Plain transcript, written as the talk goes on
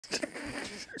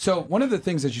So one of the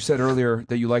things that you said earlier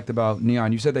that you liked about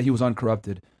Neon, you said that he was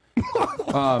uncorrupted.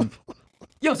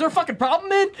 Yo, is there a fucking problem,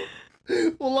 man?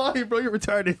 Wallahi, bro, you're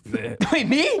retarded. Wait,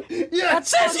 me? Yeah, that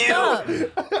says you.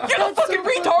 You're a fucking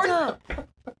retard.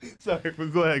 Sorry,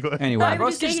 but go ahead, go ahead. Anyway, Why would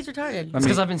you say he's retarded? It's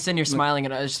because I've been sitting here smiling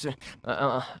and I just, sorry.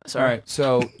 All right,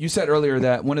 so you said earlier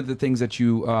that one of the things that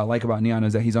you like about Neon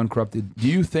is that he's uncorrupted. Do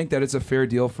you think that it's a fair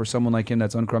deal for someone like him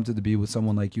that's uncorrupted to be with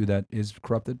someone like you that is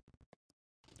corrupted?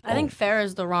 I think fair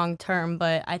is the wrong term,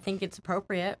 but I think it's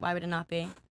appropriate. Why would it not be?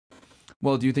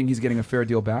 Well, do you think he's getting a fair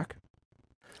deal back?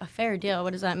 A fair deal?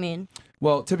 What does that mean?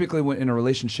 Well, typically when in a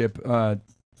relationship,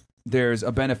 there's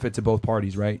a benefit to both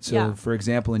parties, right? So, Yeah. for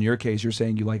example, in your case, you're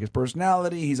saying you like his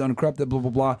personality, he's uncorrupted, blah,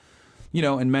 blah, blah. You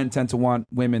know, and men tend to want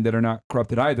women that are not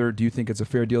corrupted either. Do you think it's a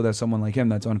fair deal that someone like him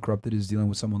that's uncorrupted is dealing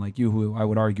with someone like you who I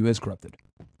would argue is corrupted?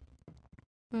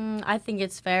 I think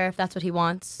it's fair if that's what he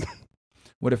wants.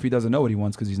 What if he doesn't know what he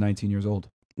wants because he's 19 years old?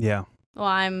 Yeah. Well,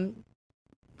 I'm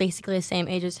basically the same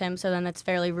age as him, so then it's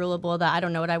fairly rulable that I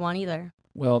don't know what I want either.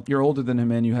 Well, you're older than him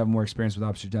and you have more experience with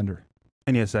opposite gender.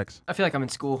 And he has sex. I feel like I'm in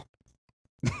school.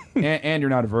 and you're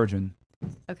not a virgin.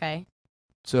 Okay.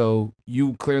 So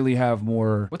you clearly have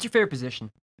more... What's your favorite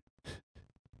position?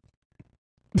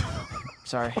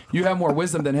 Sorry. You have more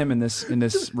wisdom than him in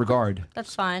this regard.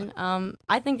 That's fine.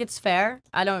 I think it's fair.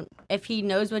 If he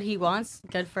knows what he wants,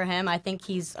 good for him. I think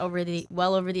he's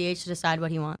well over the age to decide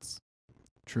what he wants.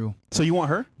 True. So you want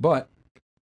her? But...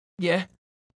 Yeah.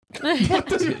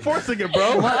 What are you forcing it,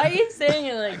 bro? Why are you saying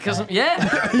it like Because, that? Yeah.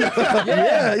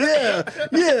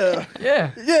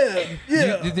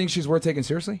 Do you think she's worth taking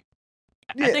seriously?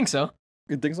 I think so.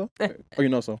 You think so? Or you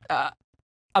know so?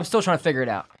 I'm still trying to figure it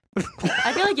out.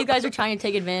 I feel like you guys are trying to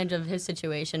take advantage of his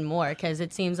situation more because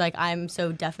it seems like I'm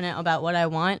so definite about what I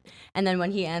want, and then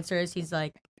when he answers, he's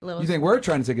like a little. You think we're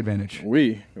trying to take advantage?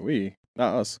 We,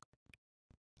 not us.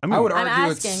 I would I'm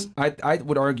argue asking. I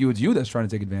would argue it's you that's trying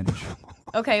to take advantage.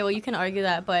 Okay, well you can argue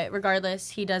that, but regardless,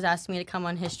 he does ask me to come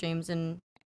on his streams, and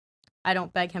I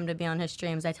don't beg him to be on his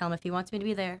streams. I tell him if he wants me to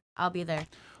be there, I'll be there.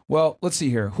 Well, let's see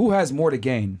here. Who has more to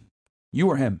gain? You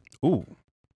or him? Ooh.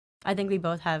 I think we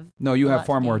both have. No, you a have lot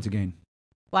far to more gain. to gain.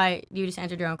 Why you just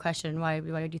answered your own question? Why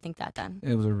did you think that then?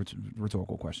 It was a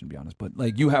rhetorical question, to be honest. But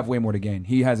like, you have way more to gain.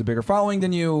 He has a bigger following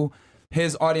than you.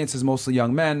 His audience is mostly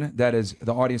young men. That is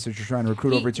the audience that you're trying to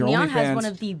recruit over to your Neon OnlyFans. has one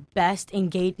of the best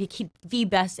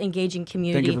engaging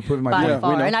community Thank you for proving my by point.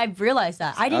 far, and I've realized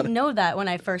that. I didn't know that when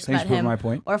I first Thanks met for proving him, my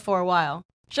point. or for a while.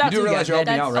 Shout out You to do you realize guys, you're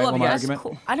man. helping me out, right? I love One you more guys. argument.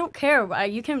 Cool. I don't care.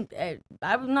 You can.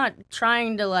 I'm not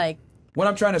trying to like. What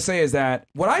I'm trying to say is that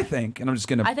what I think, and I'm just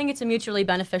gonna. I think it's a mutually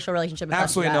beneficial relationship. if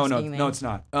that's what Absolutely, you're no, asking me. it's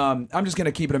not. I'm just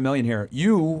gonna keep it a million here.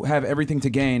 You have everything to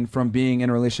gain from being in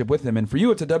a relationship with him, and for you,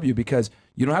 it's a W because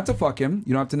you don't have to fuck him.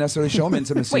 You don't have to necessarily show him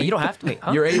intimacy. Wait, you don't have to. Wait,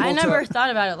 huh? You're able I never to. thought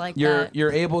about it like that.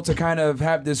 You're able to kind of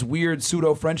have this weird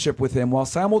pseudo friendship with him while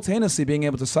simultaneously being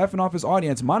able to siphon off his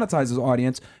audience, monetize his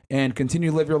audience, and continue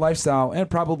to live your lifestyle, and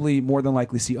probably more than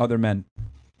likely see other men,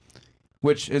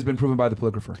 which has been proven by the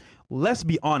polygrapher. Let's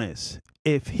be honest.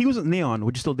 If he wasn't Neon,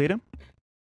 would you still date him?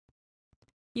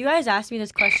 You guys ask me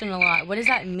this question a lot. What does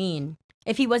that mean?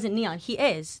 If he wasn't Neon, he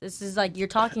is. This is like you're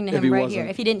talking to If him he right wasn't. here.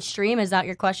 If he didn't stream, is that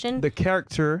your question? The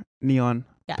character Neon,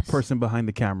 Yes. person behind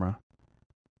the camera.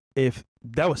 If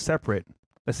that was separate,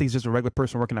 let's say he's just a regular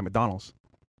person working at McDonald's,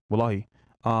 wallahi,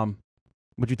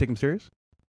 would you take him serious?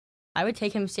 I would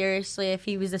take him seriously if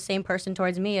he was the same person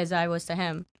towards me as I was to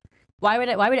him. Why would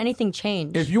anything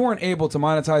change? If you weren't able to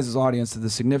monetize his audience to the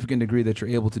significant degree that you're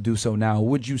able to do so now,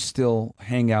 would you still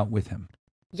hang out with him?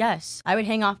 Yes, I would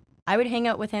hang out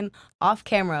with him off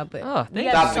camera, but we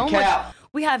thank have you. so much.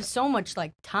 We have so much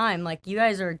like time. Like you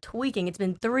guys are tweaking. It's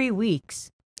been 3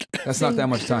 weeks. That's not that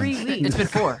much time. 3 weeks. It's been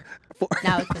 4.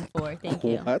 Now it's been 4. Thank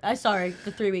you. What? I'm sorry.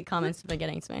 The 3-week comments have been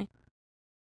getting to me.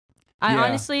 I Yeah.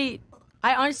 honestly,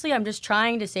 I'm just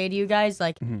trying to say to you guys,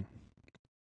 like,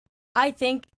 I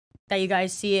think that you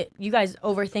guys see it. You guys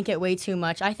overthink it way too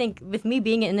much. I think with me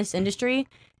being in this industry,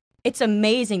 it's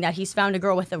amazing that he's found a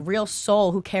girl with a real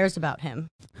soul who cares about him.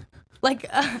 Like, You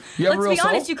have a let's real be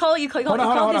honest. soul? You call these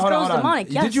girls demonic.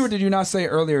 Yes. Did you or did you not say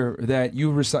earlier that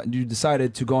you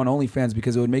decided to go on OnlyFans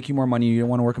because it would make you more money? You didn't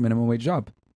want to work a minimum wage job.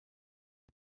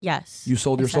 Yes. You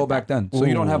sold I your said soul that. back then, so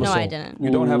you don't have a No, soul. I didn't.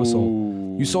 You don't have a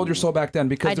soul. You sold your soul back then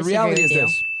because I the disagree reality is with you.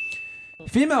 this.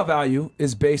 Female value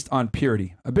is based on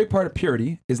purity. A big part of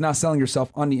purity is not selling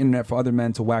yourself on the internet for other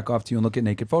men to whack off to you and look at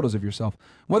naked photos of yourself.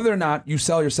 Whether or not you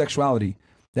sell your sexuality,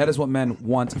 that is what men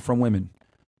want from women.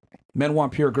 Men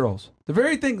want pure girls. The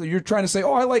very thing that you're trying to say,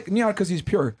 oh, I like Neon because he's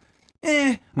pure.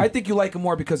 I think you like him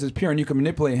more because it's pure and you can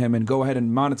manipulate him and go ahead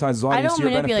and monetize his audience. I don't to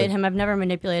your manipulate benefit. him. I've never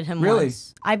manipulated him Really?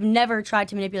 once. I've never tried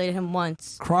to manipulate him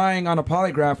once. Crying on a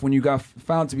polygraph when you got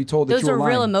found to be told that Those you were are lying.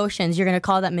 real emotions. You're going to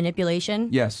call that manipulation?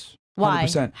 Yes. Why?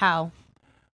 100%. How?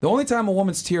 The only time a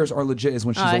woman's tears are legit is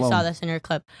when she's I alone. saw this in your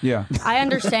clip. Yeah. I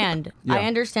understand. Yeah. I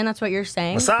understand that's what you're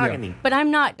saying. Misogyny. But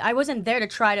I wasn't there to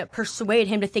try to persuade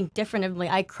him to think differently.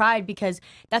 I cried because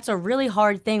that's a really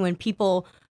hard thing when people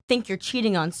think you're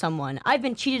cheating on someone. I've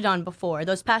been cheated on before.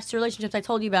 Those past 2 relationships I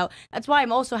told you about, that's why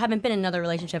I'm also haven't been in another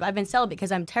relationship. I've been celibate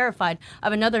because I'm terrified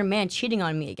of another man cheating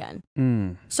on me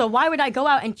again. So why would I go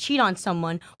out and cheat on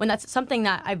someone when that's something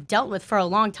that I've dealt with for a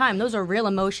long time? Those are real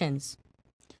emotions.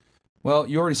 Well,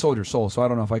 you already sold your soul, so I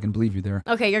don't know if I can believe you there.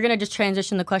 Okay, you're gonna just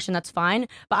transition the question. That's fine,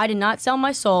 but I did not sell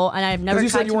my soul, and I've never. Because you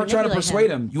tried said you to weren't trying to manipulate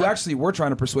persuade him. You actually were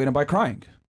trying to persuade him by crying.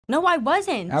 No, I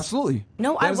wasn't. Absolutely.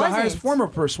 No, That I is the highest wasn't. form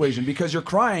of persuasion because you're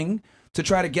crying to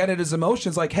try to get at his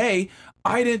emotions. Like, hey,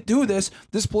 I didn't do this.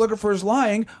 This polygrapher is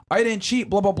lying. I didn't cheat.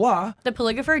 Blah blah blah. The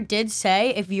polygrapher did say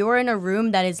if you're in a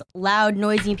room that is loud,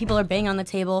 noisy, and people are banging on the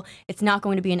table, it's not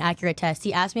going to be an accurate test.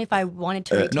 He asked me if I wanted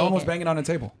to retake No one was it. banging on the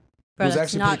table. Bro, It was that's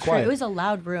actually not pretty true. quiet. It was a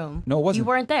loud room. No, it wasn't. You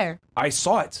weren't there. I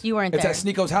saw it. You weren't It's there. at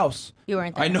Sneeko's house. You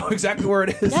weren't there. I know exactly where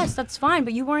it is. Yes, that's fine,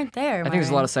 but you weren't there. I think there's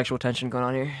a lot Myron. of sexual tension going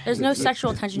on here. There's no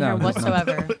sexual tension No, here there's none.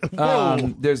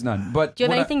 whatsoever. There's none. But Do you have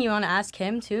when I- anything you want to ask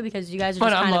him too? Because you guys are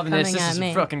But just I'm kind of loving coming this. This at is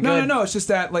me. fucking No, good. no, no. It's just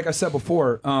that, like I said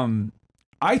before,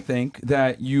 I think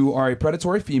that you are a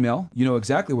predatory female. You know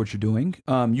exactly what you're doing.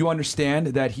 You understand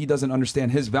that he doesn't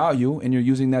understand his value, and you're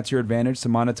using that to your advantage to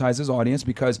monetize his audience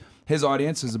because his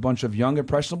audience is a bunch of young,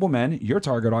 impressionable men, your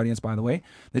target audience, by the way,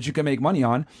 that you can make money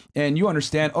on. And you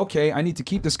understand, okay, I need to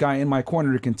keep this guy in my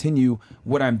corner to continue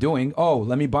what I'm doing. Oh,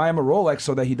 let me buy him a Rolex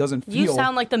so that he doesn't feel... You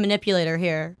sound like the manipulator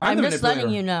here. I'm I'm the just letting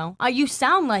manipulator. you know. You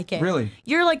sound like it. Really?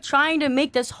 You're like trying to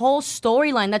make this whole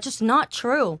storyline that's just not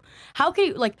true. How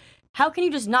can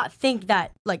you just not think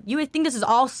that, like, you would think this is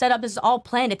all set up, this is all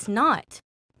planned. It's not.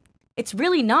 It's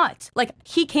really not. Like,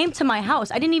 he came to my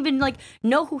house. I didn't even, like,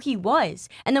 know who he was.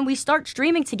 And then we start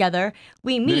streaming together.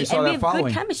 We you meet, saw and we that have following.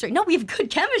 good chemistry. No, we have good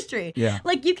chemistry. Yeah.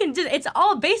 Like, you can just, it's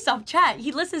all based off chat.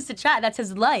 He listens to chat. That's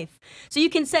his life. So you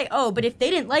can say, oh, but if they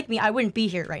didn't like me, I wouldn't be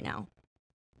here right now.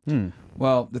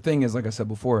 Well, the thing is, like I said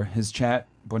before, his chat,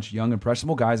 a bunch of young,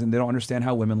 impressionable guys, and they don't understand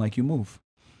how women like you move.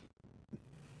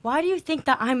 Why do you think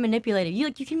that I'm manipulated?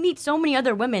 You can meet so many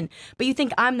other women, but you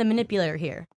think I'm the manipulator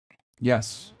here.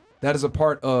 Yes. That is a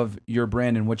part of your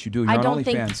brand and what you do. You're I on don't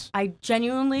think OnlyFans. I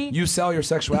genuinely. You sell your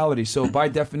sexuality, so by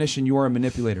definition, you are a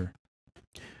manipulator.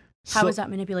 How is that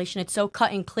manipulation? It's so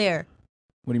cut and clear.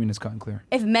 What do you mean it's cut and clear?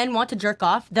 If men want to jerk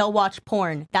off, they'll watch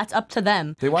porn. That's up to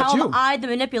them. They watch How you. am I the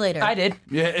manipulator? I did.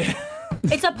 Yeah.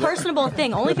 It's a personable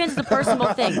thing. OnlyFans is a personable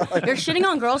thing. You're shitting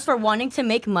on girls for wanting to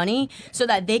make money so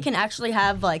that they can actually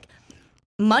have like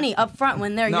money up front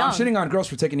when they're No, young. I'm shitting on girls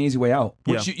for taking the easy way out.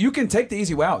 Which Yeah. you can take the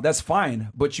easy way out. That's fine.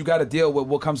 But you got to deal with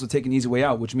what comes with taking the easy way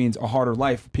out, which means a harder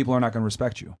life. People are not going to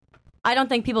respect you. I don't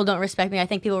think people don't respect me. I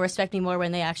think people respect me more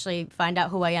when they actually find out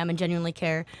who I am and genuinely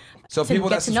care. So To people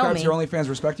get that to know subscribe to me. your OnlyFans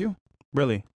respect you?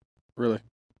 Really? Really?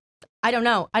 I don't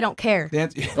know. I don't care. The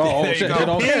answer- Oh, There you shit. go. They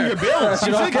don't care. your bills.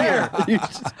 You don't care.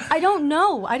 I don't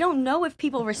know. I don't know if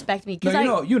people respect me No,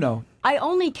 because you know. I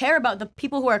only care about the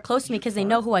people who are close to me because they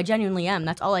know who I genuinely am.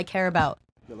 That's all I care about.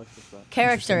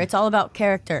 Character. It's all about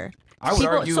character. I would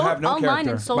argue you have no online character.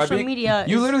 and By social being- media.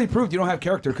 You is- literally proved you don't have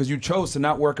character because you chose to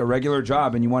not work a regular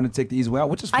job and you wanted to take the easy way out,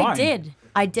 which is fine. I did.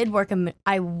 I did work.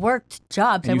 I worked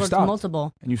jobs. And I you worked stopped.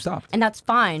 multiple, And you stopped. and that's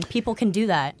fine. People can do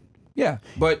that. Yeah,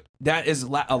 but that is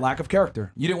a lack of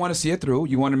character. You didn't want to see it through.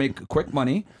 You want to make quick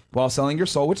money while selling your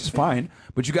soul, which is fine.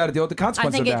 But you got to deal with the I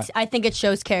consequences think of it's. that. I think it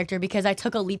shows character because I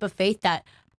took a leap of faith that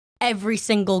every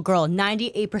single girl,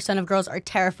 98% of girls, are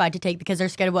terrified to take because they're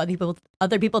scared of what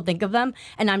other people think of them,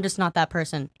 and I'm just not that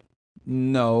person.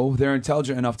 No, they're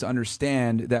intelligent enough to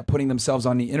understand that putting themselves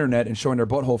on the internet and showing their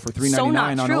butthole for $3.99 So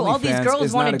not on true. All these OnlyFans girls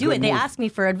is want not to a do good it. They move. ask me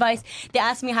for advice. They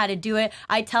ask me how to do it.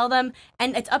 I tell them,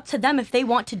 and it's up to them if they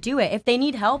want to do it. If they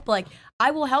need help, like I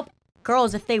will help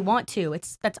girls if they want to.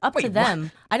 That's up to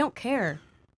them. I don't care.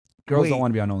 Girls Wait. don't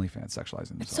want to be on OnlyFans sexualizing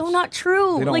themselves. It's so not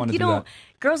true. They don't like wanna you do don't. that.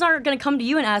 Girls aren't gonna come to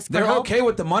you and ask They're for help. okay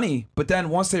with the money, but then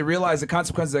once they realize the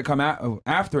consequences that come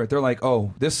after it, they're like,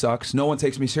 "Oh, this sucks. No one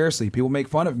takes me seriously. People make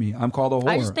fun of me. I'm called a whore.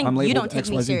 I just think I'm you labeled don't take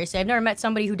me XYZ." seriously. I've never met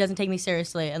somebody who doesn't take me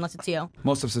seriously unless it's you.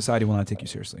 Most of society will not take you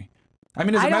seriously. I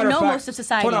mean, as a I don't matter of know fact, most of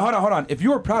society. Hold on. If you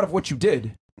were proud of what you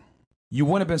did, you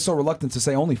wouldn't have been so reluctant to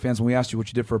say OnlyFans when we asked you what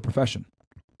you did for a profession.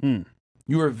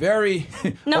 You were very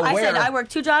No, I said aware. I work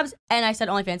 2 jobs and I said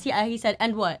OnlyFans. He said,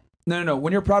 and what? No.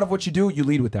 When you're proud of what you do, you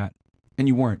lead with that, and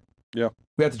you weren't. Yeah.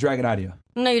 We have to drag it out of you.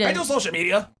 No, you I didn't. do social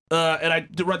media, and I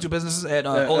do run 2 businesses and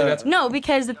OnlyFans. No,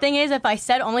 because the thing is, if I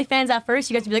said OnlyFans at first,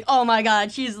 you guys would be like, "Oh my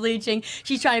God, she's leeching.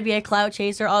 She's trying to be a clout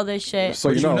chaser, all this shit." So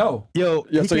But you know. Yo,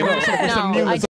 Yeah, he so you came know. up with some No, new I